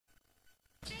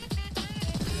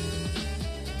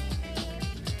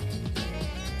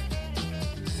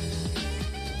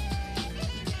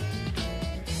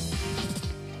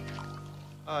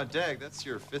DAG, that's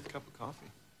your 5th cup of coffee.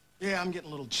 Yeah, I'm getting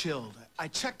a little chilled. I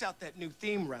checked out that new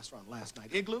theme restaurant last night.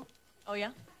 Igloo? Oh,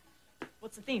 yeah?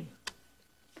 What's the theme?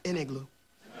 An igloo.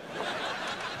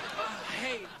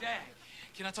 Hey, DAG,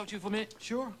 can I talk to you for a minute?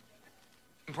 Sure.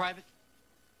 In private?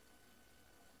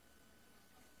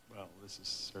 Well, this is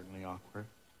certainly awkward.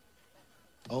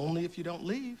 Only if you don't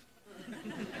leave.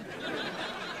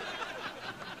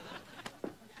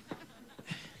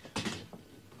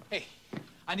 Hey,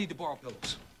 I need to borrow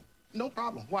pillows. No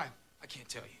problem. Why? I can't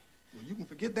tell you. Well, you can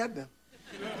forget that then.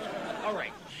 All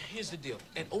right, here's the deal.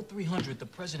 At 0300, the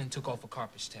president took off a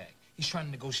carpet tag. He's trying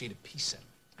to negotiate a peace settlement.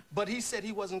 But he said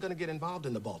he wasn't going to get involved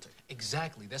in the Baltic.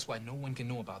 Exactly. That's why no one can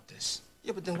know about this.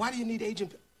 Yeah, but then why do you need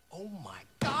Agent... Oh, my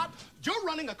God. You're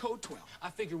running a Code 12. I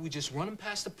figure we just run them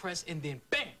past the press and then,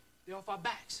 bam, they're off our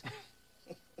backs.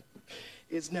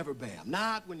 It's never bam.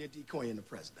 Not when you're decoying the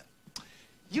president.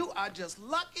 You are just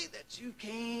lucky that you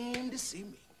came to see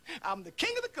me. I'm the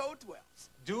king of the Code 12s.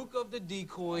 Duke of the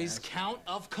decoys, Count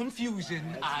of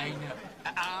confusion, I know.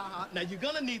 Now, you're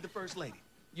going to need the First Lady.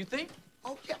 You think?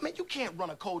 Oh, yeah, man, you can't run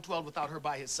a Code 12 without her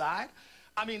by his side.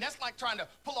 I mean, that's like trying to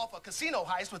pull off a casino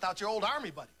heist without your old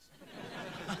army buddies.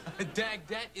 DAG,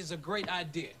 that is a great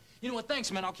idea. You know what?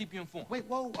 Thanks, man. I'll keep you informed. Wait,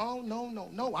 whoa. Oh,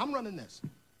 no. I'm running this.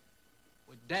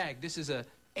 Well, DAG, this is a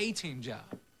A-team job.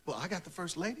 Well, I got the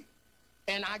First Lady,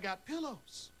 and I got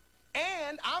pillows.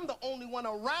 And I'm the only one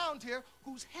around here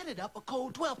who's headed up a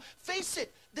Code 12. Face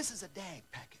it, this is a DAG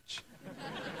package.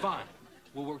 Fine.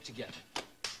 We'll work together.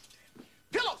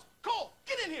 Pillows! Cole,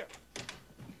 get in here!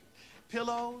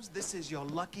 Pillows, this is your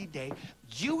lucky day.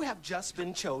 You have just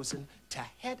been chosen to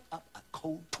head up a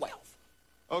Code 12.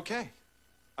 Okay.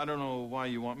 I don't know why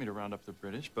you want me to round up the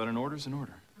British, but an order's an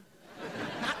order.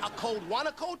 Not a Code 1,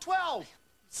 a Code 12.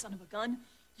 Son of a gun,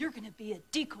 you're gonna be a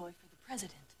decoy for the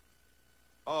president.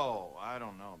 Oh, I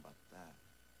don't know about that.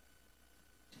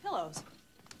 Pillows,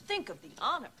 think of the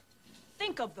honor.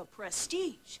 Think of the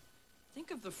prestige.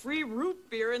 Think of the free root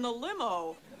beer in the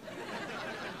limo.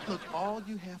 Look, all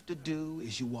you have to do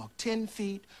is you walk 10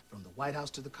 feet from the White House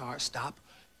to the car, stop,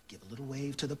 give a little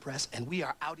wave to the press, and we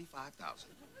are Audi 5000.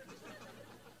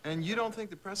 And you don't think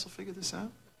the press will figure this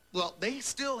out? Well, they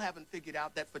still haven't figured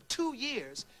out that for 2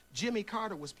 years, Jimmy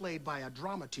Carter was played by a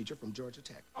drama teacher from Georgia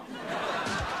Tech.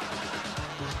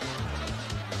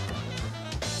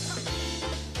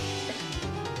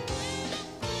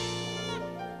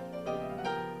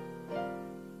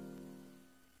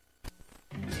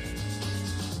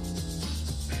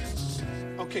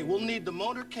 Okay, we'll need the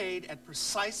motorcade at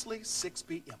precisely 6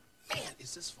 p.m. Man,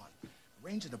 is this fun.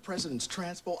 Arranging the president's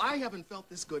transpo. I haven't felt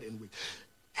this good in weeks.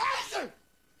 Answer!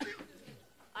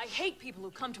 I hate people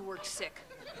who come to work sick.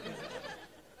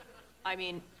 I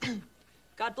mean,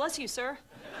 God bless you, sir.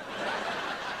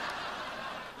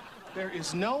 There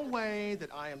is no way that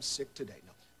I am sick today.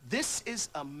 No. This is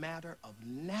a matter of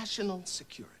national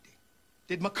security.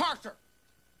 Did MacArthur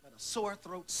let a sore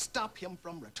throat stop him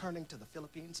from returning to the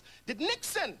Philippines? Did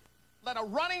Nixon let a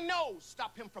runny nose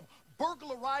stop him from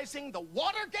burglarizing the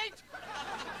Watergate?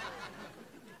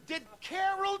 Did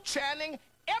Carol Channing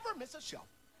ever miss a show?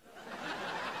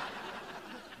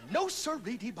 No,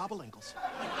 sir-ree, bobbleingles.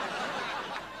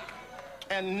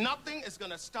 And nothing is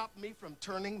gonna stop me from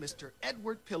turning Mr.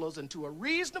 Edward Pillows into a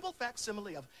reasonable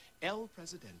facsimile of El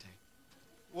Presidente.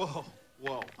 Whoa.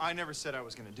 I never said I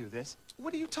was gonna do this.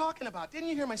 What are you talking about? Didn't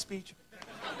you hear my speech?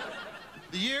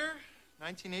 The year,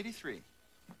 1983.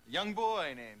 A young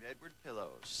boy named Edward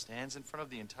Pillows stands in front of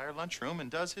the entire lunchroom and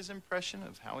does his impression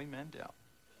of Howie Mandel.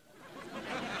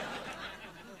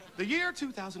 The year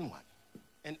 2001.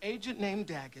 An agent named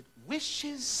Daggett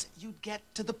wishes you'd get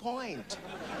to the point.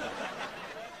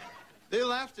 They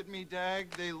laughed at me, DAG.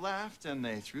 They laughed and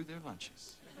they threw their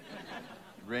lunches.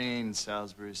 It rained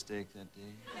Salisbury steak that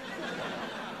day.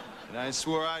 And I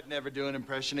swore I'd never do an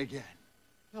impression again.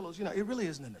 Pillows, you know, it really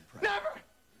isn't an impression. Never!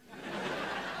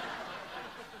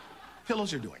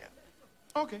 Pillows, you're doing it.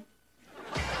 Okay.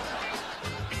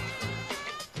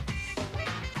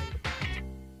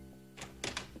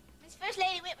 Miss First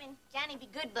Lady Whitman, Johnny B.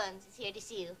 Goodbuns is here to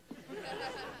see you.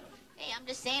 Hey, I'm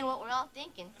just saying what we're all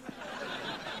thinking.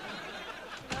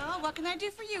 Well, what can I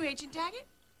do for you, Agent Daggett?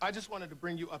 I just wanted to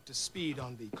bring you up to speed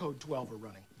on the Code 12 we're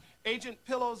running. Agent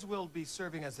Pillows will be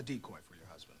serving as the decoy for your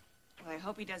husband. Well, I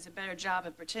hope he does a better job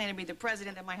of pretending to be the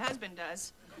president than my husband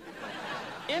does.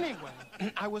 Anyway,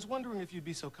 I was wondering if you'd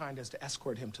be so kind as to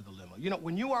escort him to the limo. You know,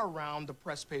 when you are around, the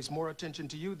press pays more attention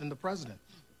to you than the president.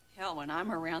 Hell, when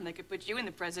I'm around, they could put you in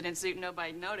the president's suit and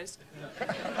nobody'd notice.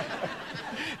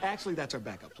 Actually, that's our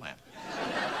backup plan.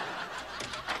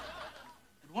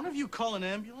 Would one of you call an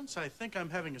ambulance? I think I'm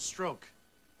having a stroke.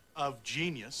 of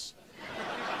genius.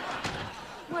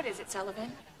 What is it,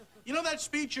 Sullivan? You know that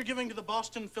speech you're giving to the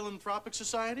Boston Philanthropic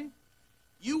Society?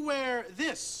 You wear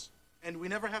this, and we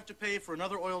never have to pay for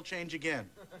another oil change again.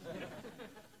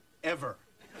 Ever.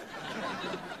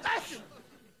 Are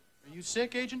you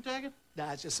sick, Agent Daggett?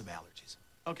 Nah, it's just some allergies.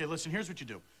 Okay, listen, here's what you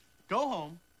do. Go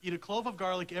home, eat a clove of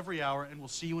garlic every hour, and we'll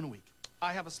see you in a week.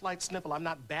 I have a slight sniffle. I'm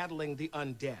not battling the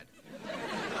undead.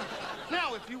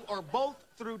 Now, if you are both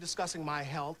through discussing my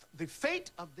health, the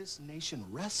fate of this nation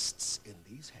rests in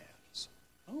these hands.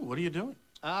 Oh, what are you doing?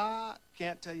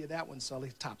 Can't tell you that one,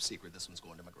 Sully. Top secret. This one's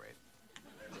going to my grave.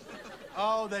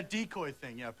 Oh, that decoy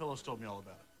thing. Yeah, Pillows told me all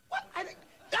about it. What?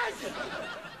 Dad,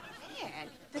 at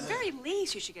the very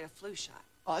least, you should get a flu shot.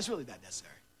 Oh, it's really that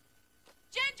necessary.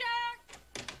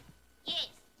 Ginger! Yes.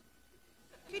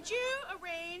 Could you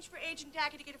arrange for Agent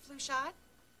Daggett to get a flu shot?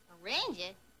 Arrange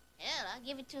it? Hell, I'll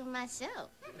give it to him myself.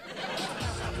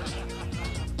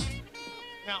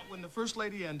 Now, when the First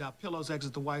Lady and Pillows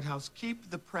exit the White House, keep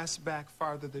the press back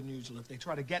farther than usual. If they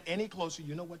try to get any closer,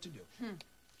 you know what to do.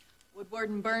 Woodward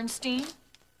and Bernstein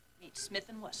meet Smith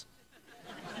and Wesson.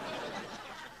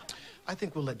 I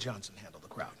think we'll let Johnson handle the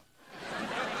crowd.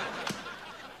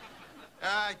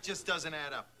 It just doesn't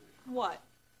add up. What?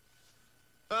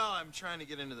 Well, I'm trying to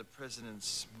get into the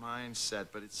president's mindset,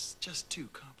 but it's just too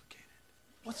complicated.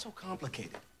 What's so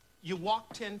complicated? You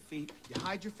walk 10 feet, you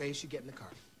hide your face, you get in the car.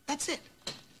 That's it.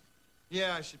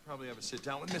 Yeah, I should probably have a sit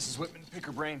down with Mrs. Whitman, pick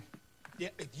her brain. Yeah,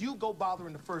 if you go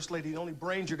bothering the First Lady, the only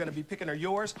brains you're going to be picking are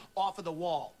yours off of the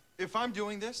wall. If I'm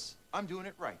doing this, I'm doing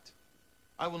it right.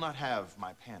 I will not have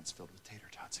my pants filled with tater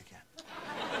tots again.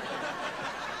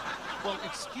 Well,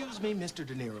 excuse me, Mr.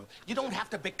 De Niro. You don't have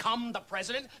to become the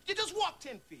president. You just walk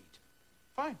 10 feet.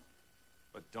 Fine.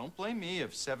 But don't blame me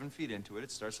if 7 feet into it,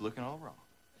 it starts looking all wrong.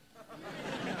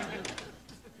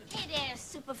 Hey there,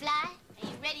 Superfly. Are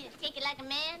you ready to take it like a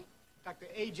man? Dr.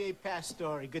 A.J.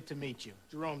 Pastore, good to meet you.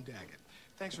 Jerome Daggett.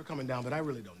 Thanks for coming down, but I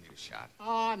really don't need a shot.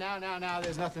 Oh, now,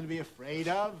 there's nothing to be afraid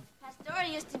of. Pastore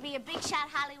used to be a big shot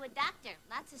Hollywood doctor.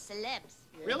 Lots of celebs.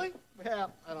 Really?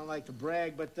 Well, I don't like to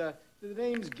brag, but do the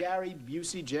names Gary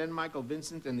Busey, Jen, Michael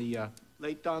Vincent, and the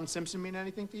late Don Simpson mean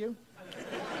anything to you?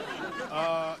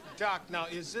 Doc, now,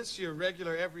 is this your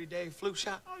regular everyday flu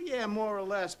shot? Oh, yeah, more or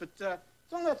less, but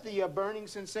don't let the burning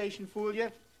sensation fool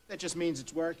you. That just means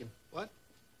it's working. What?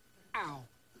 Ow.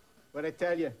 What'd I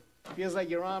tell you? Feels like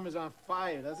your arm is on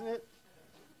fire, doesn't it?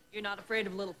 You're not afraid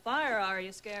of a little fire, are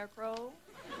you, Scarecrow?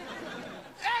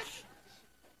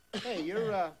 Hey,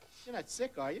 you're not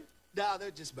sick, are you? No, they're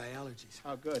just my allergies.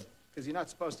 Oh, good. Because you're not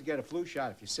supposed to get a flu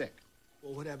shot if you're sick.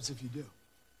 Well, what happens if you do?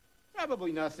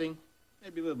 Probably nothing.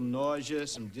 Maybe a little nausea,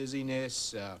 some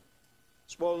dizziness,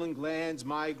 swollen glands,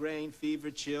 migraine, fever,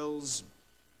 chills,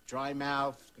 dry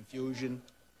mouth, confusion.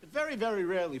 But very, very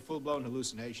rarely full-blown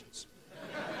hallucinations.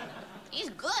 He's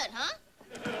good, huh?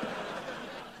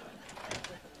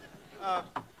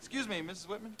 Excuse me, Mrs.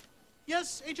 Whitman?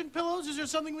 Yes, Agent Pillows, is there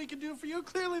something we can do for you?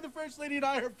 Clearly, the First Lady and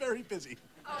I are very busy.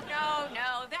 Oh,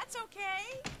 no, that's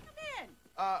okay. Come in.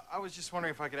 I was just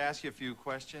wondering if I could ask you a few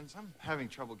questions. I'm having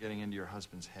trouble getting into your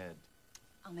husband's head.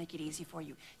 I'll make it easy for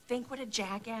you. Think what a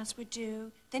jackass would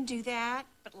do, then do that,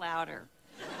 but louder.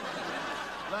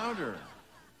 Louder.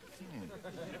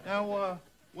 Now,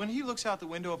 when he looks out the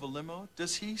window of a limo,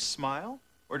 does he smile,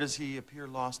 or does he appear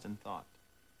lost in thought?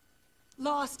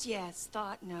 Lost, yes.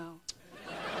 Thought, no.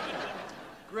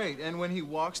 Great. And when he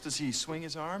walks, does he swing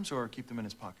his arms or keep them in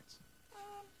his pockets?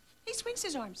 He swings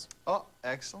his arms. Oh,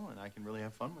 excellent. I can really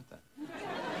have fun with that.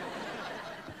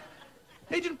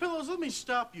 Agent Pillows, let me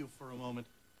stop you for a moment.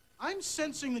 I'm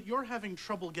sensing that you're having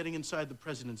trouble getting inside the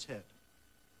president's head.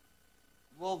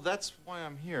 Well, that's why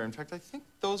I'm here. In fact, I think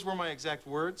those were my exact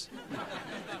words.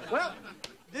 Well,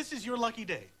 this is your lucky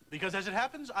day, because as it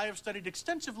happens, I have studied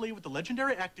extensively with the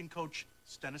legendary acting coach,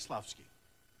 Stanislavski.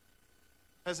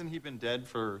 Hasn't he been dead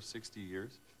for 60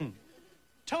 years?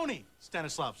 Tony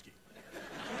Stanislavski.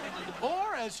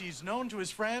 Or, as he's known to his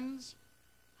friends,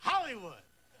 Hollywood.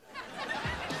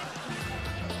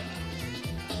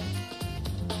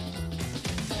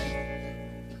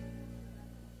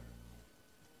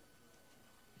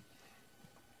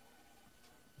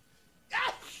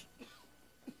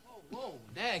 Whoa,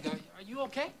 Dag, are you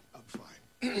okay? I'm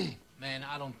fine. Man,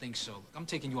 I don't think so. Look, I'm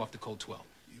taking you off the code 12.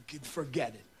 You can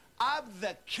forget it. I'm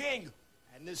the king,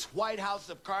 and this White House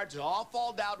of cards will all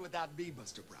fall down without me,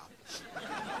 Mr. Brown.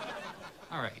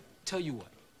 All right, tell you what.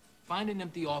 Find an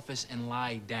empty office and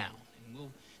lie down, and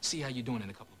we'll see how you're doing in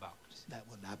a couple of hours. That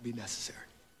will not be necessary.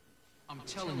 I'm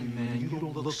telling you, man, you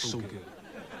don't look so good.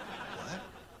 What?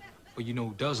 But you know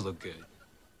who does look good?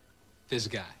 This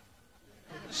guy.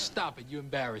 Stop it, you're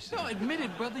embarrassing. No, admit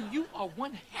it, brother. You are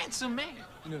one handsome man.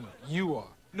 No, you are.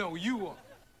 No, you are.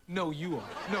 No, you are.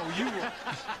 No, you are.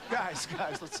 Guys,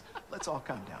 let's all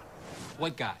calm down.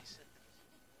 What guys?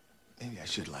 Maybe I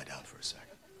should lie down for a second.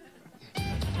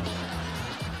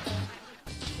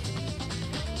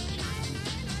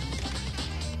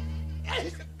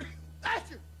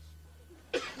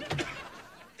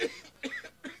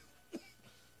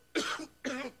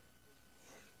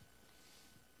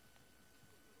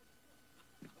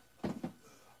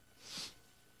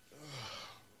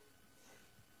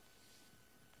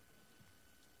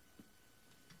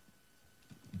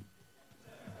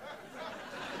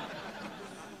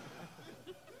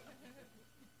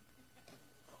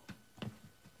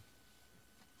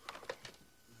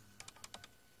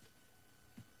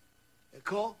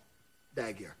 Cole?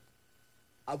 DAG here.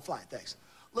 I'm fine, thanks.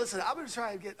 Listen, I'm gonna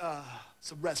try and get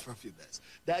some rest for a few minutes.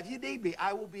 Now, if you need me,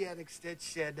 I will be at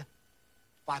extension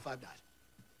 559.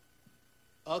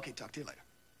 Okay, talk to you later.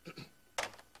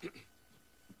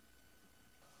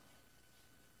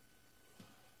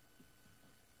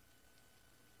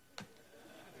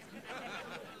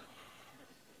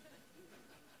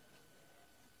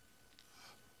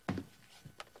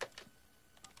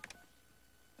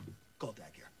 Cole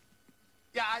DAG here.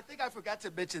 Yeah, I think I forgot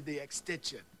to mention the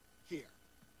extension here.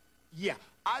 Yeah,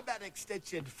 I'm at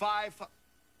extension 5.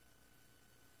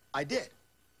 I did.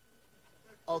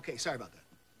 Okay, sorry about that.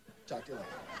 Talk to you later.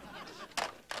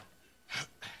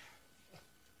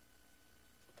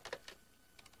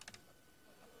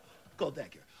 Cole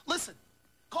DAG here. Listen,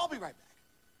 call me right back.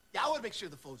 Yeah, I want to make sure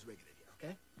the phone's ringing in here,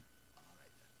 okay? All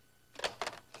right,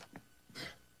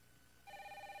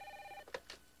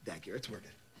 then. DAG here, it's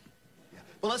working.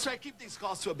 Well, let's try to keep these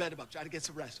calls to a minimum. Try to get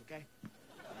some rest, okay?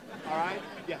 All right?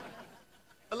 Yeah.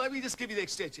 And let me just give you the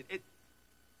extension. Okay.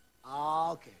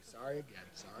 Sorry again.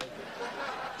 Talk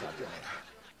to you later.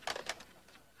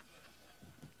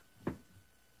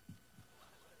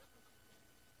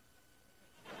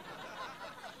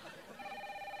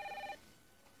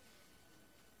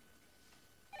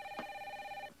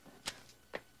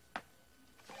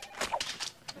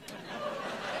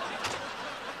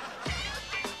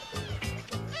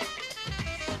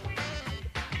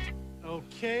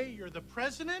 Okay, you're the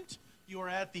president. You are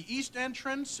at the east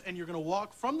entrance, and you're going to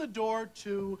walk from the door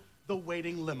to the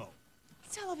waiting limo.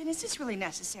 Sullivan, is this really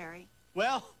necessary?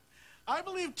 Well, I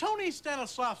believe Tony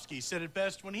Stanislavski said it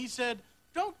best when he said,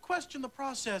 "Don't question the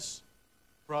process,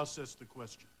 process the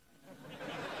question."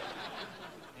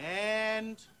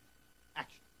 And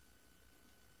action.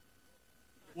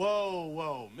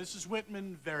 Whoa, Mrs.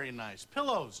 Whitman, very nice.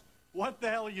 Pillows, what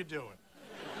the hell are you doing?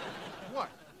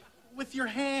 What? With your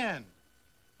hand.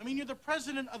 I mean, you're the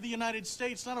president of the United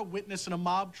States, not a witness in a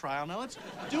mob trial. Now, let's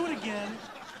do it again.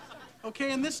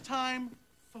 Okay, and this time,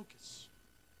 focus.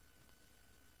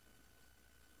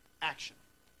 Action.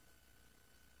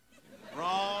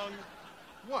 Wrong.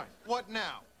 What? What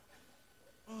now?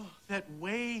 Oh, that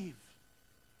wave.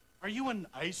 Are you an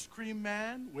ice cream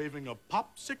man waving a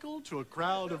popsicle to a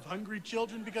crowd of hungry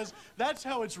children? Because that's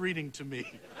how it's reading to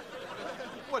me.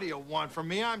 What do you want from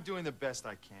me? I'm doing the best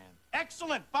I can.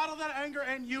 Excellent. Bottle that anger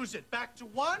and use it. Back to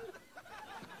one.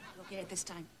 You'll get it this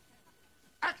time.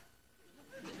 Act.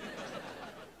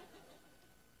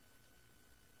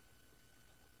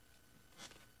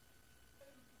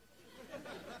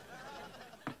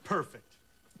 Perfect.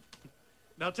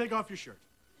 Now take off your shirt.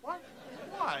 What?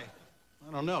 Why?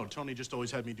 I don't know. Tony just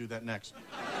always had me do that next.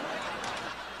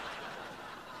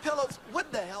 Pillows,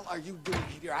 what the hell are you doing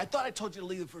here? I thought I told you to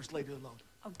leave the first lady alone.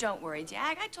 Oh, don't worry,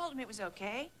 DAG. I told him it was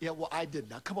okay. Yeah, well, I did.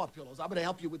 Now, come on, Pillows. I'm going to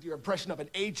help you with your impression of an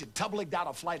agent tumbling down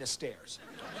a flight of stairs.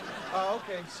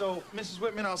 Okay. So, Mrs.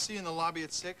 Whitman, I'll see you in the lobby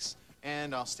at 6,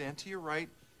 and I'll stand to your right,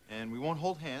 and we won't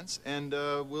hold hands, and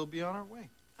we'll be on our way.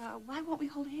 Why won't we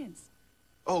hold hands?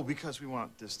 Oh, because we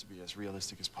want this to be as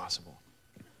realistic as possible.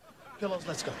 Pillows,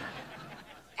 let's go.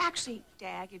 Actually,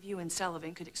 DAG, if you and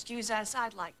Sullivan could excuse us,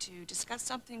 I'd like to discuss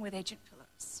something with Agent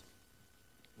Pillows.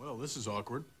 Well, this is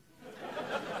awkward.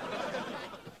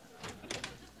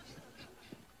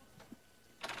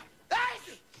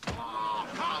 Oh,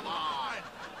 come on!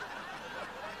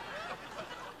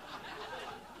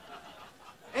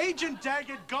 Agent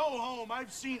Daggett, go home.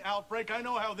 I've seen Outbreak. I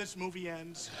know how this movie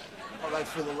ends. All right,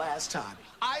 for the last time,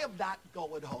 I am not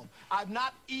going home. I'm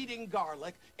not eating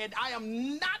garlic, and I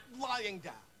am not lying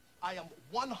down. I am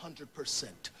 100%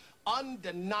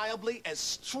 undeniably as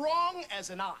strong as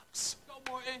an ox. Go,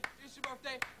 Morton. It's your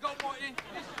birthday. Go, Morton.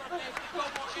 It's your birthday. Go,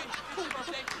 Morton. It's your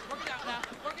birthday. Work it out now.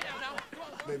 Work it out now.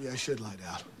 Maybe I should lie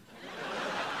down.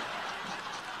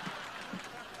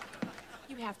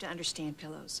 You have to understand,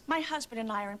 Pillows. My husband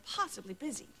and I are impossibly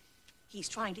busy. He's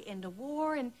trying to end a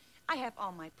war, and I have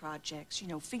all my projects, you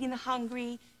know, feeding the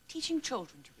hungry, teaching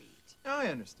children to read. Now I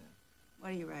understand.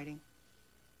 What are you writing?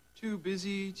 Too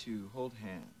busy to hold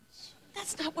hands.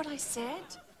 That's not what I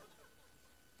said.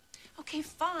 Okay,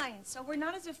 fine. So we're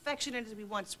not as affectionate as we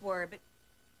once were, but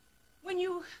when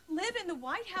you live in the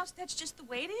White House, that's just the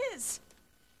way it is.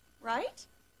 Right?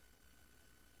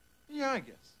 Yeah, I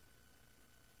guess.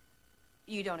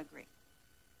 You don't agree?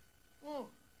 Well,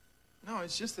 no,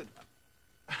 it's just that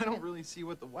I don't really see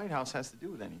what the White House has to do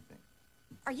with anything.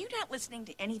 Are you not listening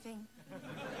to anything?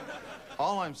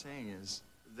 All I'm saying is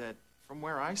that from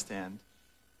where I stand,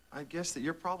 I guess that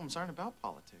your problems aren't about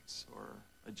politics or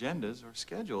agendas or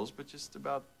schedules, but just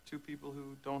about two people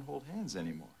who don't hold hands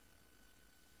anymore.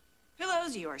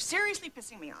 Pillows, you are seriously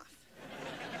pissing me off.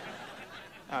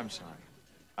 I'm sorry.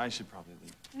 I should probably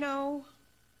leave. No.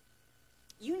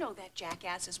 You know that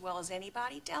jackass as well as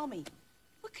anybody. Tell me,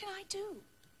 what can I do?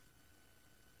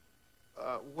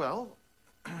 Well,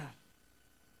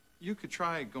 you could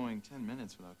try going 10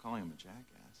 minutes without calling him a jackass.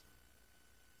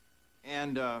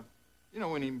 And, you know,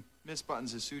 when he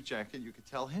misbuttons his suit jacket, you could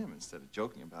tell him instead of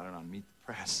joking about it on Meet the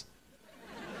Press.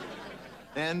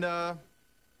 And,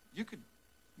 you could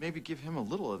maybe give him a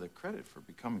little of the credit for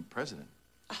becoming president.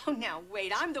 Oh, now,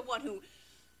 wait, I'm the one who...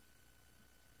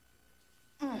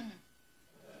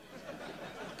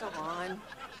 Go on.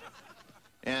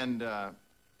 And,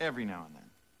 every now and then,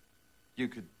 you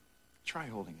could try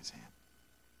holding his hand.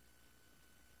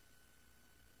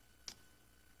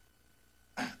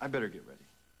 I better get ready.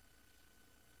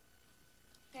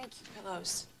 Thank you,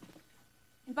 Pillows.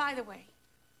 And by the way,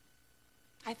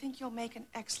 I think you'll make an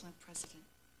excellent president.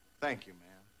 Thank you,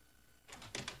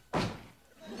 ma'am.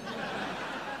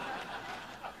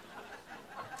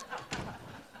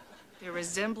 The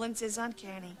resemblance is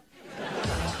uncanny.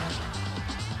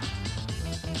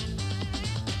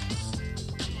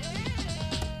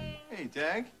 Hey,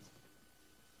 DAG.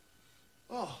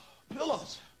 Oh,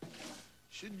 Pillows.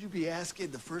 Shouldn't you be asking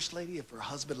the First Lady if her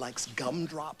husband likes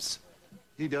gumdrops?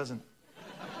 He doesn't.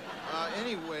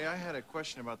 Anyway, I had a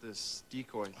question about this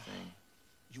decoy thing.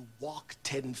 You walk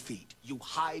 10 feet. You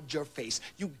hide your face.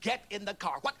 You get in the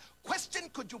car. What question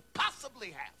could you possibly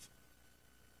have?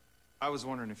 I was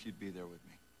wondering if you'd be there with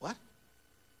me. What?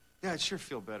 Yeah, I'd sure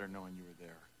feel better knowing you were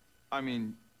there. I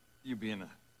mean, you being a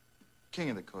king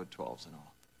of the Code 12s and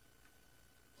all.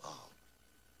 Oh.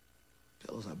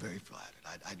 Pillows, I'm very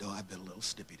flattered. I know I've been a little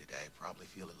snippy today, probably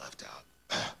feeling left out.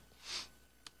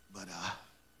 But,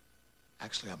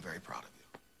 actually, I'm very proud of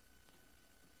you.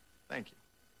 Thank you.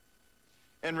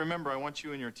 And remember, I want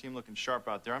you and your team looking sharp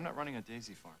out there. I'm not running a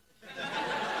daisy farm.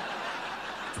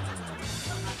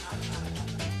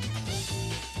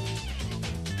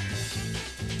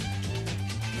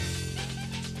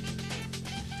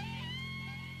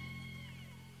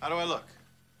 How do I look?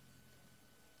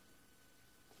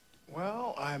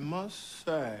 Well, I must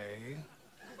say...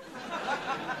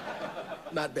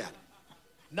 Not bad.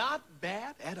 Not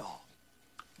bad at all.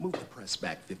 Move the press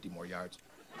back 50 more yards.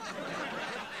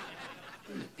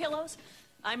 Pillows,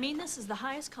 I mean this is the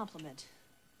highest compliment.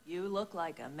 You look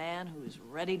like a man who's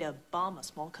ready to bomb a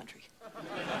small country.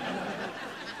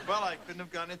 Well, I couldn't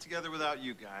have gotten it together without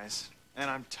you guys. And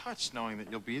I'm touched knowing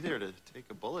that you'll be there to take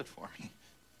a bullet for me.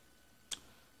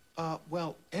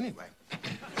 Well, anyway.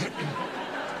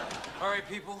 All right,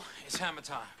 people, it's hammer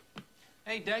time.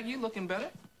 Hey, Dag, you looking better?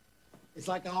 It's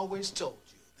like I always told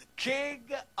you. The king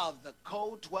of the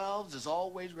Code 12s is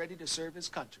always ready to serve his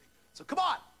country. So come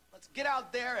on, let's get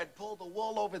out there and pull the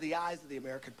wool over the eyes of the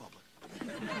American public.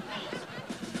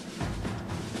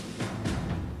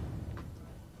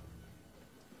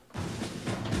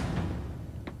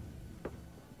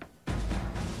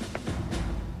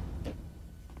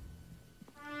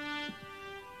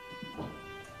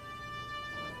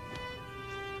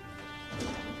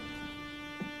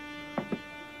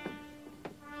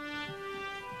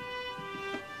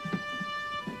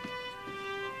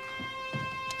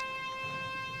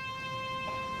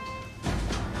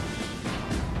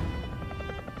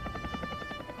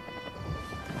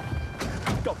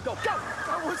 Go, go, go!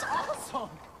 That was awesome!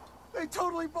 They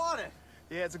totally bought it!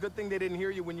 Yeah, it's a good thing they didn't hear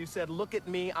you when you said, "Look at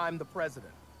me, I'm the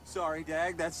president." Sorry,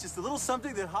 Dag, that's just a little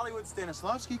something that Hollywood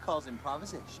Stanislavski calls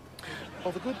improvisation.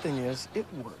 Well, the good thing is, it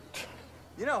worked.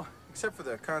 You know, except for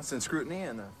the constant scrutiny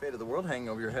and the fate of the world hanging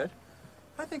over your head,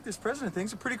 I think this president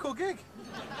thing's a pretty cool gig.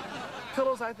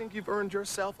 Pillows, I think you've earned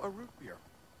yourself a root beer.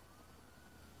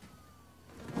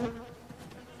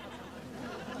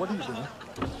 What are you doing?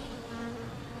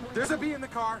 There's a bee in the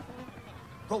car.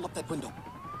 Roll up that window.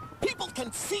 People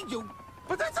can see you.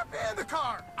 But there's a bee in the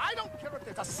car! I don't care if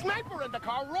there's a sniper in the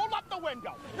car. Roll up the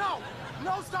window. No,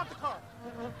 no, stop the car.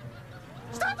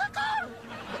 Stop the car!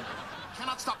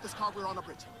 Cannot stop this car. We're on a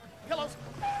bridge. Pillows.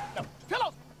 No,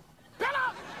 pillows!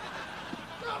 Pillows!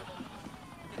 No.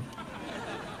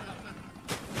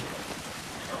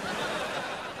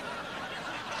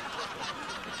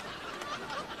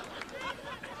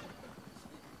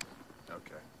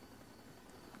 Okay.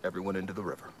 Everyone into the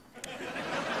river.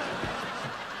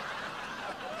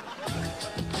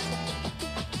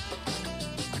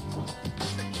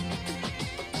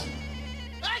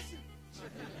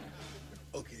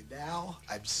 Okay, now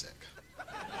I'm sick.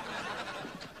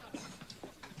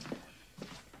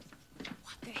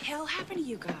 What the hell happened to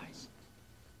you guys?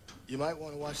 You might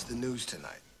want to watch the news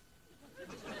tonight.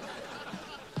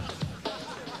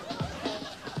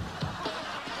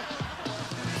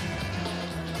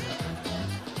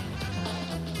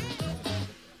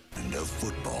 And of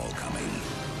football coming.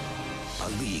 A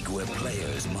league where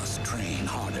players must train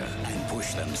harder and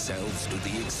push themselves to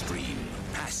the extreme.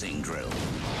 Passing drill.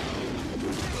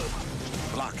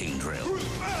 Blocking drill.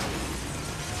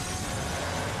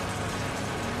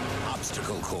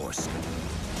 Obstacle course.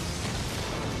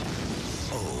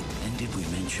 Oh, and did we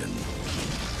mention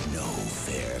no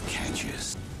fair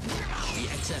catches? The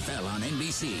XFL on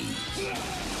NBC.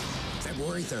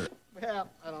 February 3rd. Well,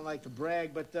 I don't like to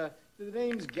brag, but do the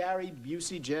names Gary,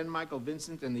 Busey, Jen, Michael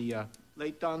Vincent, and the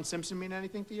late Don Simpson mean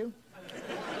anything to you?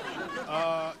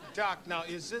 Doc, now,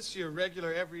 is this your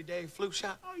regular everyday flu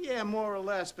shot? Oh, yeah, more or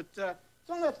less, but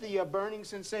don't let the burning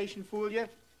sensation fool you.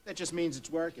 That just means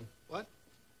it's working. What?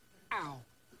 Ow.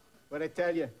 What'd I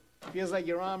tell you? Feels like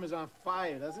your arm is on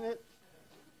fire, doesn't it?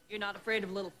 You're not afraid of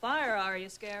a little fire, are you,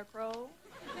 Scarecrow?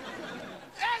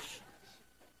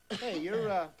 Hey, you're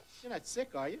not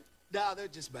sick, are you? No, they're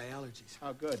just my allergies.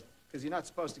 Oh, good. Because you're not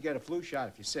supposed to get a flu shot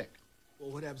if you're sick.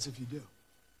 Well, what happens if you do?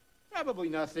 Probably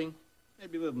nothing.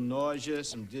 Maybe a little nausea,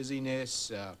 some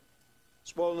dizziness,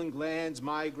 swollen glands,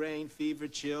 migraine, fever,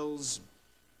 chills,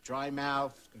 dry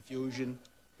mouth, confusion.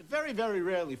 But very, very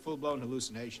rarely full-blown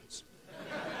hallucinations.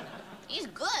 He's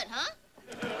good, huh?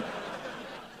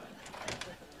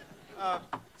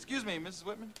 Excuse me, Mrs.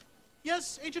 Whitman?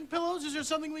 Yes, Agent Pillows, is there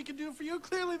something we can do for you?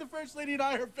 Clearly, the First Lady and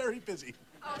I are very busy.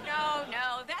 Oh,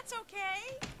 no, that's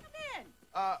okay. Come in.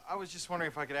 I was just wondering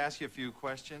if I could ask you a few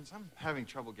questions. I'm having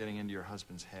trouble getting into your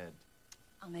husband's head.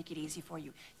 I'll make it easy for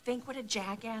you. Think what a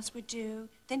jackass would do,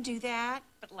 then do that,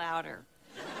 but louder.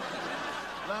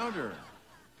 Louder.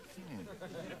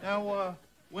 Now,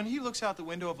 when he looks out the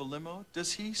window of a limo,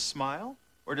 does he smile,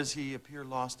 or does he appear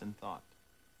lost in thought?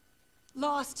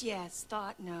 Lost, yes.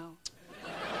 Thought, no.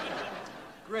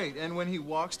 Great. And when he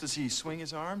walks, does he swing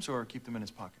his arms or keep them in his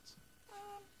pockets?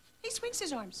 He swings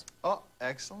his arms. Oh,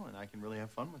 excellent. I can really have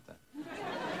fun with that.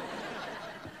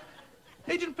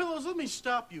 Agent Pillows, let me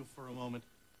stop you for a moment.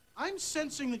 I'm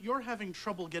sensing that you're having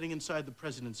trouble getting inside the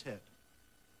president's head.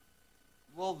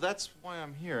 Well, that's why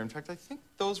I'm here. In fact, I think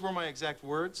those were my exact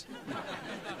words.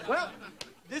 Well,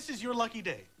 this is your lucky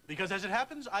day, because as it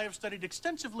happens, I have studied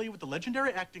extensively with the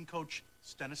legendary acting coach,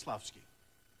 Stanislavski.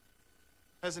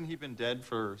 Hasn't he been dead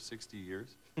for 60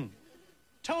 years?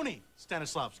 Tony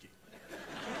Stanislavski.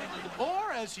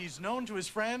 Or, as he's known to his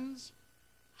friends,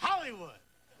 Hollywood.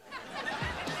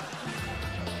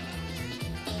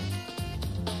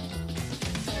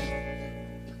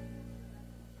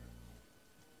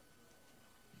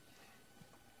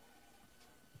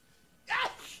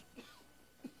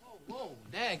 Whoa,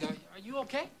 DAG, are you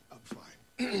okay? I'm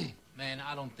fine. Man,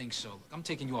 I don't think so. Look, I'm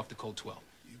taking you off the code 12.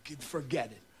 You can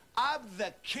forget it. I'm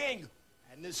the king,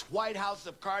 and this White House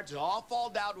of Cards will all fall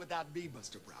down without me,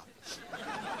 Mr. Brown.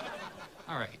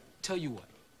 All right, tell you what.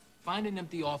 Find an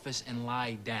empty office and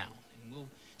lie down, and we'll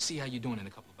see how you're doing in a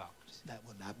couple of hours. That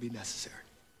will not be necessary.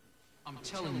 I'm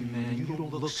telling you, man, you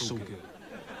don't look so good.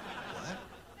 What?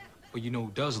 But you know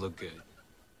who does look good?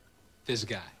 This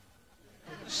guy.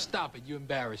 Stop it, you're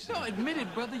embarrassing. No, admit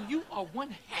it, brother. You are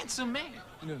one handsome man.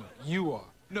 No, you are.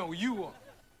 No, you are.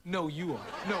 No, you are.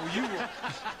 No, you are.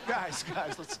 Guys,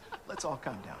 let's all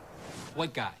calm down.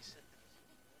 What guys?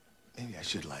 Maybe I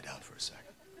should lie down for a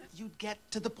second. You'd get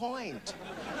to the point.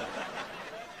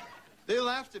 They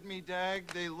laughed at me, DAG.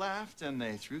 They laughed and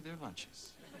they threw their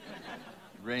lunches.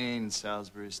 It rained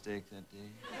Salisbury steak that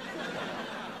day.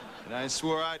 And I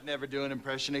swore I'd never do an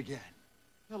impression again.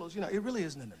 Pillows, you know, it really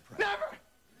isn't an impression. Never!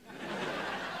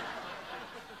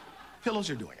 Pillows,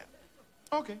 you're doing it.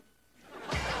 Okay.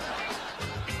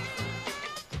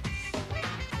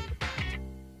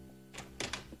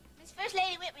 Miss First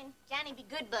Lady Whitman, Johnny B.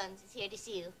 Goodbuns is here to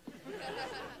see you.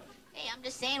 Hey, I'm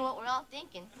just saying what we're all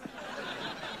thinking.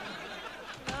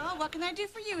 Well, what can I do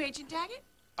for you, Agent Daggett?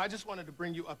 I just wanted to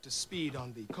bring you up to speed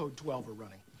on the Code 12 we're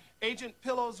running. Agent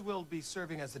Pillows will be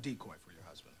serving as the decoy for your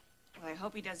husband. Well, I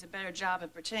hope he does a better job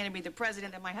of pretending to be the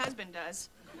president than my husband does.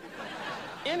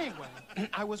 Anyway,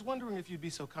 I was wondering if you'd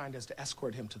be so kind as to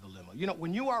escort him to the limo. You know,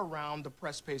 when you are around, the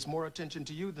press pays more attention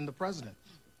to you than the president.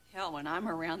 Hell, when I'm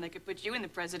around, they could put you in the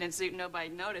president's suit and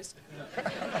nobody'd notice.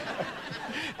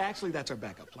 Actually, that's our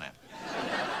backup plan.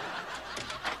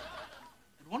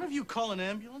 Would one of you call an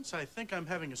ambulance? I think I'm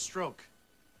having a stroke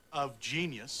of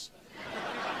genius.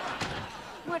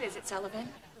 What is it, Sullivan?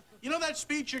 You know that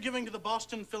speech you're giving to the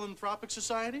Boston Philanthropic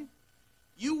Society?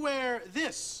 You wear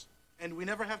this, and we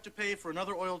never have to pay for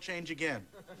another oil change again.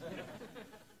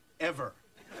 Ever.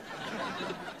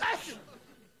 Are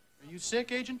you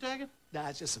sick, Agent Daggett? Nah,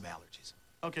 it's just some allergies.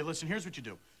 Okay, listen, here's what you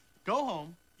do. Go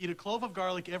home, eat a clove of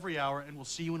garlic every hour, and we'll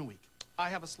see you in a week. I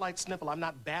have a slight sniffle. I'm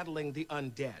not battling the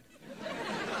undead.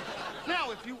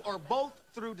 Now, if you are both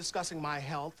through discussing my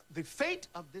health, the fate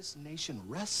of this nation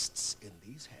rests in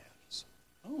these hands.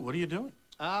 Oh, what are you doing?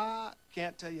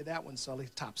 Can't tell you that one, Sully.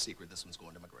 Top secret. This one's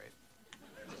going to my grave.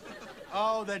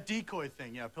 Oh, that decoy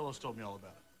thing. Yeah, Pillows told me all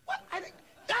about it. What? I think...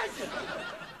 Dad,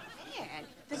 at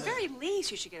the very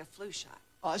least, you should get a flu shot.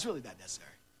 Oh, it's really that necessary.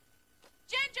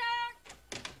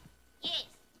 Ginger! Yes.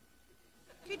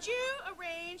 Could you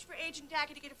arrange for Agent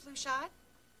Daggett to get a flu shot?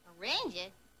 Arrange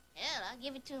it? Hell, I'll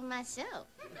give it to him myself.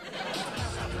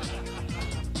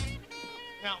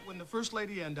 Now, when the First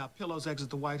Lady and Pillows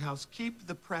exit the White House, keep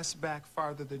the press back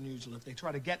farther than usual. If they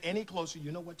try to get any closer,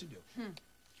 you know what to do.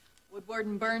 Woodward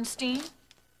and Bernstein,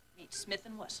 meet Smith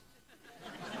and Wesson.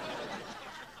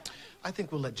 I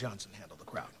think we'll let Johnson handle the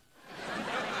crowd.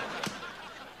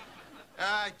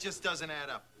 It just doesn't add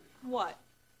up. What?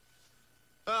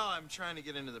 Well, I'm trying to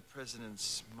get into the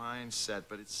president's mindset,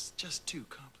 but it's just too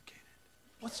complicated.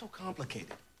 What's so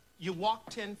complicated? You walk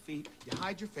 10 feet, you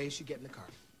hide your face, you get in the car.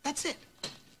 That's it.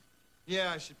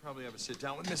 Yeah, I should probably have a sit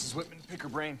down with Mrs. Whitman, pick her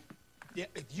brain. Yeah,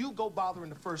 if you go bothering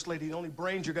the First Lady, the only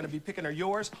brains you're going to be picking are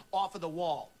yours off of the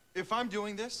wall. If I'm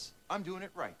doing this, I'm doing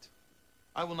it right.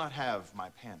 I will not have my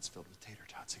pants filled with tater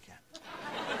tots again.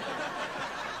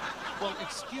 Well,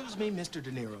 excuse me, Mr.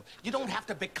 De Niro. You don't have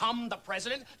to become the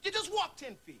president. You just walk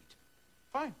 10 feet.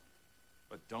 Fine.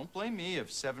 But don't blame me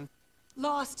if 7...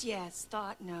 Lost, yes.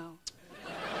 Thought, no.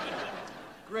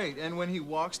 Great. And when he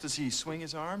walks, does he swing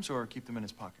his arms or keep them in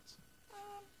his pockets?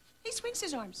 He swings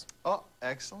his arms. Oh,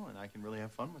 excellent. I can really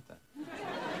have fun with that.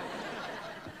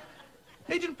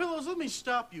 Agent Pillows, let me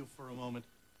stop you for a moment.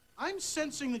 I'm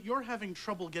sensing that you're having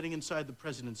trouble getting inside the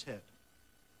president's head.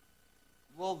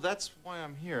 Well, that's why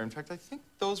I'm here. In fact, I think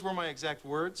those were my exact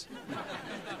words.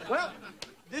 Well,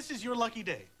 this is your lucky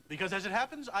day, because as it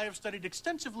happens, I have studied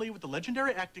extensively with the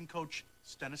legendary acting coach,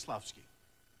 Stanislavski.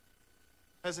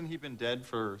 Hasn't he been dead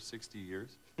for 60 years?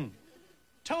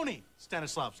 Tony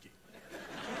Stanislavski.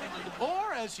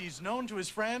 Or, as he's known to his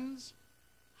friends,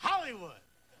 Hollywood.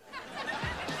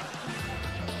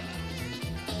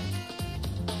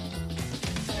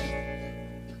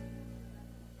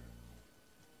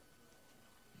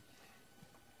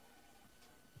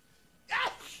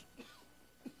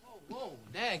 Whoa,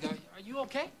 Dag, are you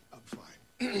okay? I'm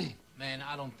fine. Man,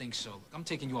 I don't think so. Look, I'm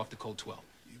taking you off the Code 12.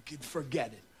 You can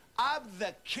forget it. I'm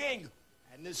the king,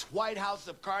 and this White House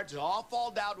of cards will all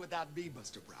fall down without me,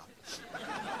 Mr. Brown.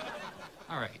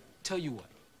 All right, tell you what.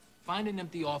 Find an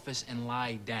empty office and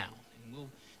lie down, and we'll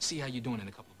see how you're doing in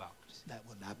a couple of hours. That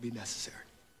will not be necessary.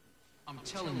 I'm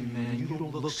telling you, man, you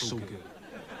don't look so good.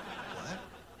 What?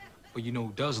 Well, you know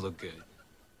who does look good?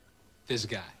 This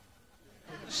guy.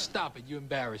 Stop it, you're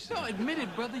embarrassing. No, admit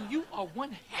it, brother. You are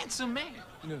one handsome man.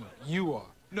 No, you are.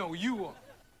 No, you are.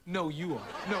 No, you are.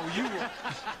 No, you are.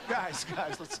 Guys,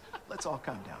 let's all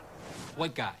calm down.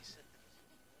 What guys?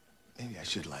 Maybe I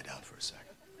should lie down for a second.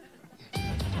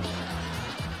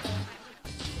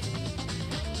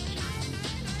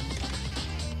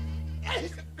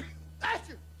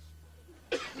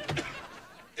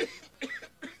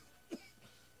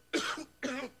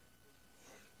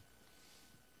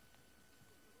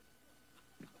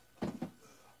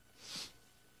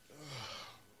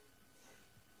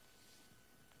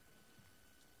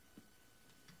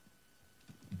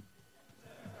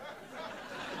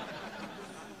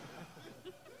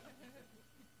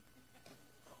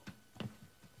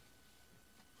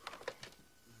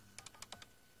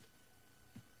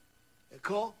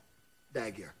 Cole?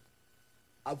 Dag here.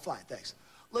 I'm fine, thanks.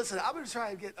 Listen, I'm going to try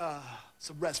and get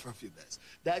some rest for a few minutes.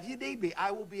 Now, if you need me,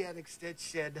 I will be at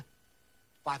extension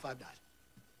 559.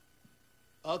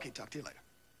 Okay, talk to you later.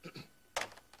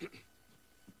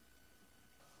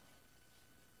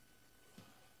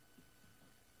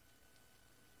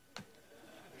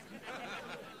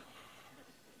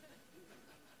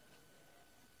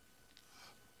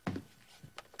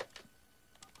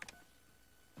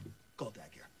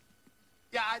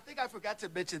 I think I forgot to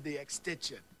mention the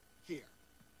extension here.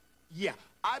 Yeah,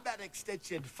 I'm at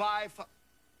extension 5.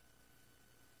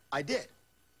 I did.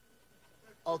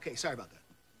 Okay, sorry about that.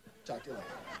 Talk to you later.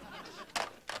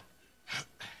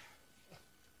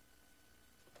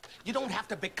 You don't have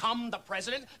to become the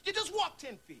president. You just walk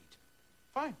 10 feet.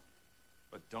 Fine.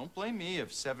 But don't blame me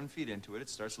if 7 feet into it, it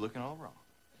starts looking all wrong.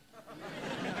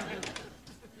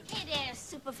 Hey there,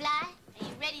 Superfly. Are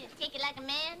you ready to take it like a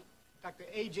man? Dr.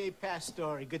 A.J.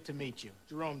 Pastore, good to meet you.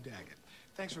 Jerome Daggett.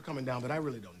 Thanks for coming down, but I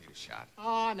really don't need a shot.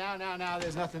 Oh, now,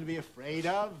 there's nothing to be afraid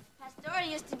of. Pastore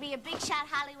used to be a big shot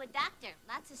Hollywood doctor.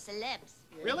 Lots of celebs.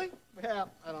 Yeah. Really?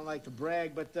 Well, I don't like to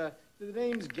brag, but do the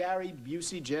names Gary,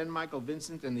 Busey, Jen, Michael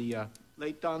Vincent, and the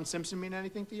late Don Simpson mean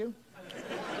anything to you?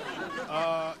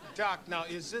 Doc, now,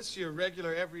 is this your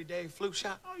regular everyday flu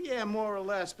shot? Oh, yeah, more or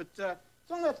less, but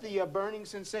don't let the burning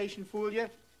sensation fool you.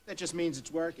 That just means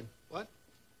it's working. What?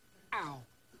 Ow.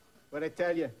 What'd I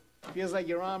tell you? Feels like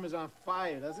your arm is on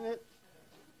fire, doesn't it?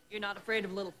 You're not afraid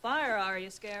of a little fire, are you,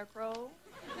 Scarecrow?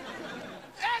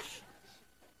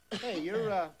 Hey, you're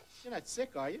not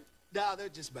sick, are you? No, they're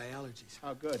just my allergies.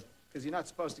 Oh, good. Because you're not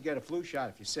supposed to get a flu shot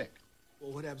if you're sick.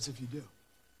 Well, what happens if you do?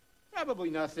 Probably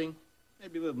nothing.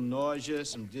 Maybe a little nausea,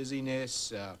 some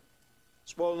dizziness,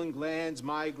 swollen glands,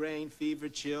 migraine, fever,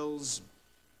 chills,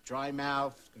 dry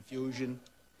mouth, confusion.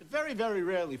 But very, very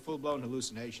rarely full-blown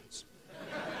hallucinations.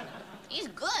 He's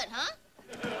good, huh?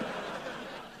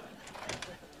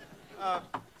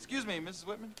 Excuse me, Mrs.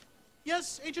 Whitman?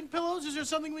 Yes, Agent Pillows, is there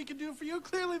something we can do for you?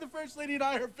 Clearly, the First Lady and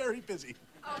I are very busy.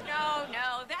 Oh,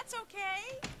 no, that's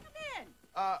okay. Come in.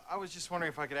 I was just wondering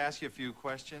if I could ask you a few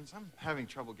questions. I'm having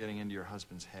trouble getting into your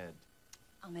husband's head.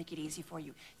 I'll make it easy for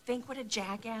you. Think what a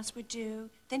jackass would do,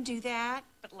 then do that,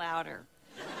 but louder.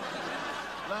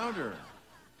 Louder.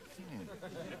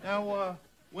 Now,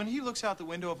 when he looks out the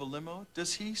window of a limo,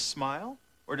 does he smile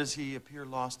or does he appear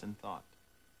lost in thought?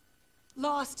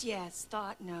 Lost, yes.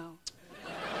 Thought, no.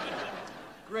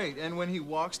 Great. And when he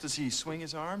walks, does he swing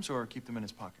his arms or keep them in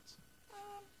his pockets?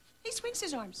 He swings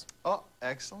his arms. Oh,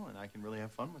 excellent. I can really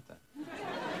have fun with that.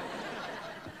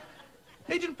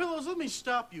 Agent Pillows, let me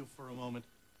stop you for a moment.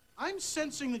 I'm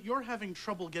sensing that you're having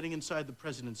trouble getting inside the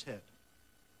president's head.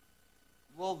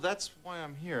 Well, that's why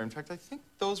I'm here. In fact, I think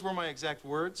those were my exact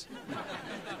words.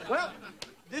 Well,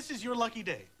 this is your lucky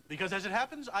day, because as it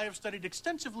happens, I have studied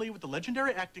extensively with the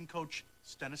legendary acting coach,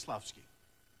 Stanislavski.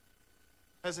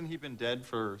 Hasn't he been dead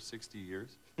for 60 years?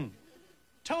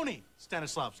 Tony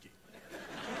Stanislavski.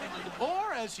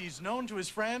 Or, as he's known to his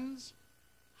friends,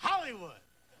 Hollywood.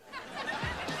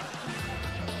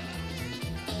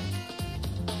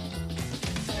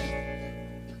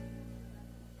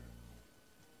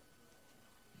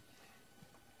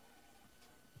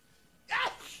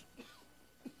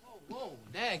 Whoa,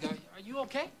 Dag, are you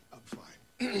okay? I'm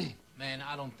fine. Man,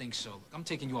 I don't think so. Look, I'm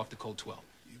taking you off the code 12.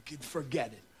 You can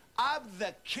forget it. I'm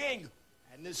the king,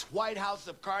 and this White House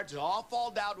of Cards will all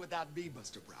fall down without me,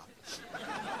 Mr. Brown.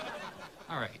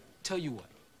 All right, tell you what.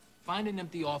 Find an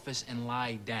empty office and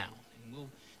lie down, and we'll...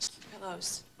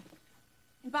 Pillows.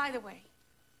 And by the way,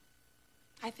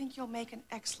 I think you'll make an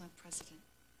excellent president.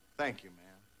 Thank you,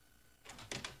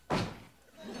 ma'am.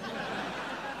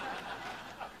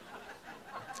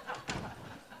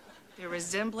 The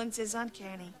resemblance is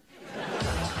uncanny.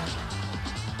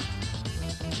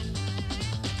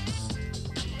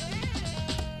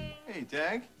 Hey,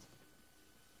 Dag.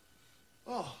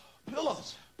 Oh,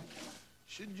 Pillows.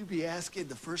 Shouldn't you be asking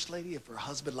the First Lady if her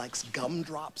husband likes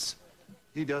gumdrops?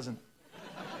 He doesn't.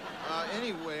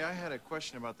 Anyway, I had a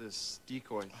question about this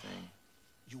decoy thing.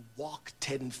 You walk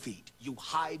 10 feet. You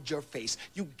hide your face.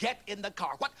 You get in the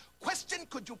car. What question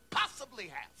could you possibly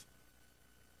have?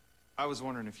 I was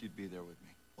wondering if you'd be there with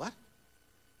me. What?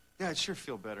 Yeah, I'd sure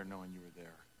feel better knowing you were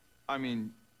there. I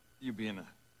mean, you being a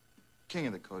king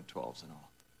of the code 12s and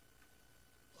all.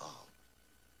 Oh.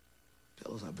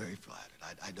 Pillows, I'm very flattered.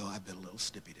 I know I've been a little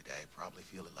snippy today, probably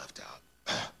feeling left out.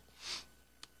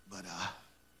 But,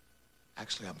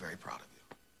 actually, I'm very proud of you.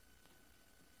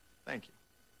 Thank you.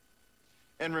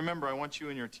 And remember, I want you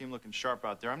and your team looking sharp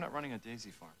out there. I'm not running a daisy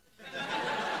farm.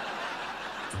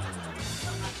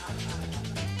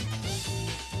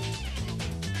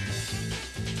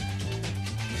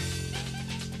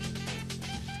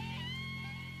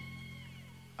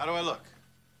 How do I look?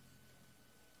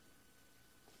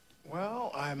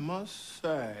 Well, I must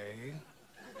say...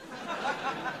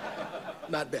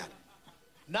 Not bad.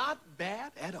 Not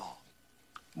bad at all.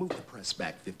 Move the press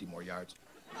back 50 more yards.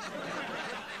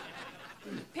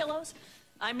 Pillows,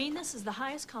 I mean this is the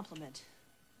highest compliment.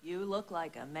 You look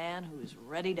like a man who's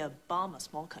ready to bomb a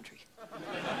small country.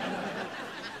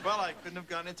 Well, I couldn't have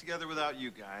gotten it together without you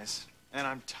guys. And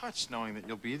I'm touched knowing that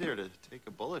you'll be there to take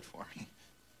a bullet for me.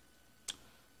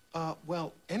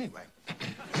 Well, anyway.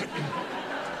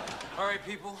 All right,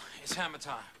 people, it's hammer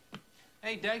time.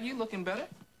 Hey, DAG, you looking better?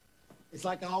 It's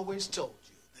like I always told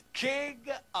you. The king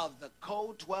of the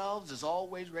Code 12s is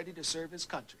always ready to serve his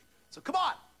country. So come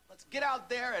on, let's get out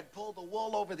there and pull the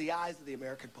wool over the eyes of the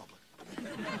American public.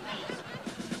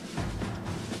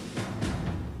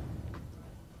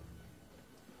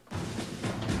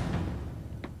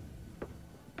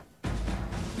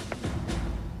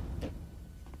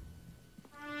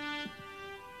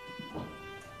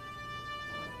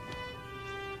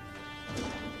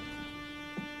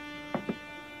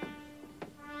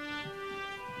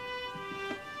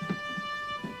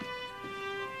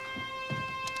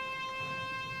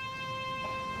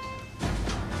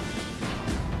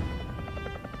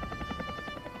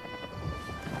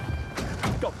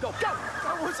 Go, go, go!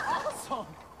 That was awesome!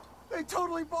 They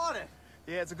totally bought it.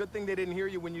 Yeah, it's a good thing they didn't hear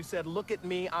you when you said, "Look at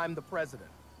me, I'm the president."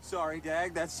 Sorry,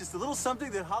 DAG. That's just a little something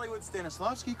that Hollywood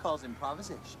Stanislavski calls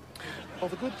improvisation. Well,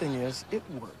 the good thing is, it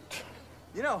worked.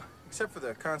 You know, except for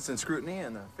the constant scrutiny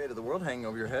and the fate of the world hanging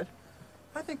over your head,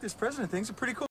 I think this president thing's a pretty cool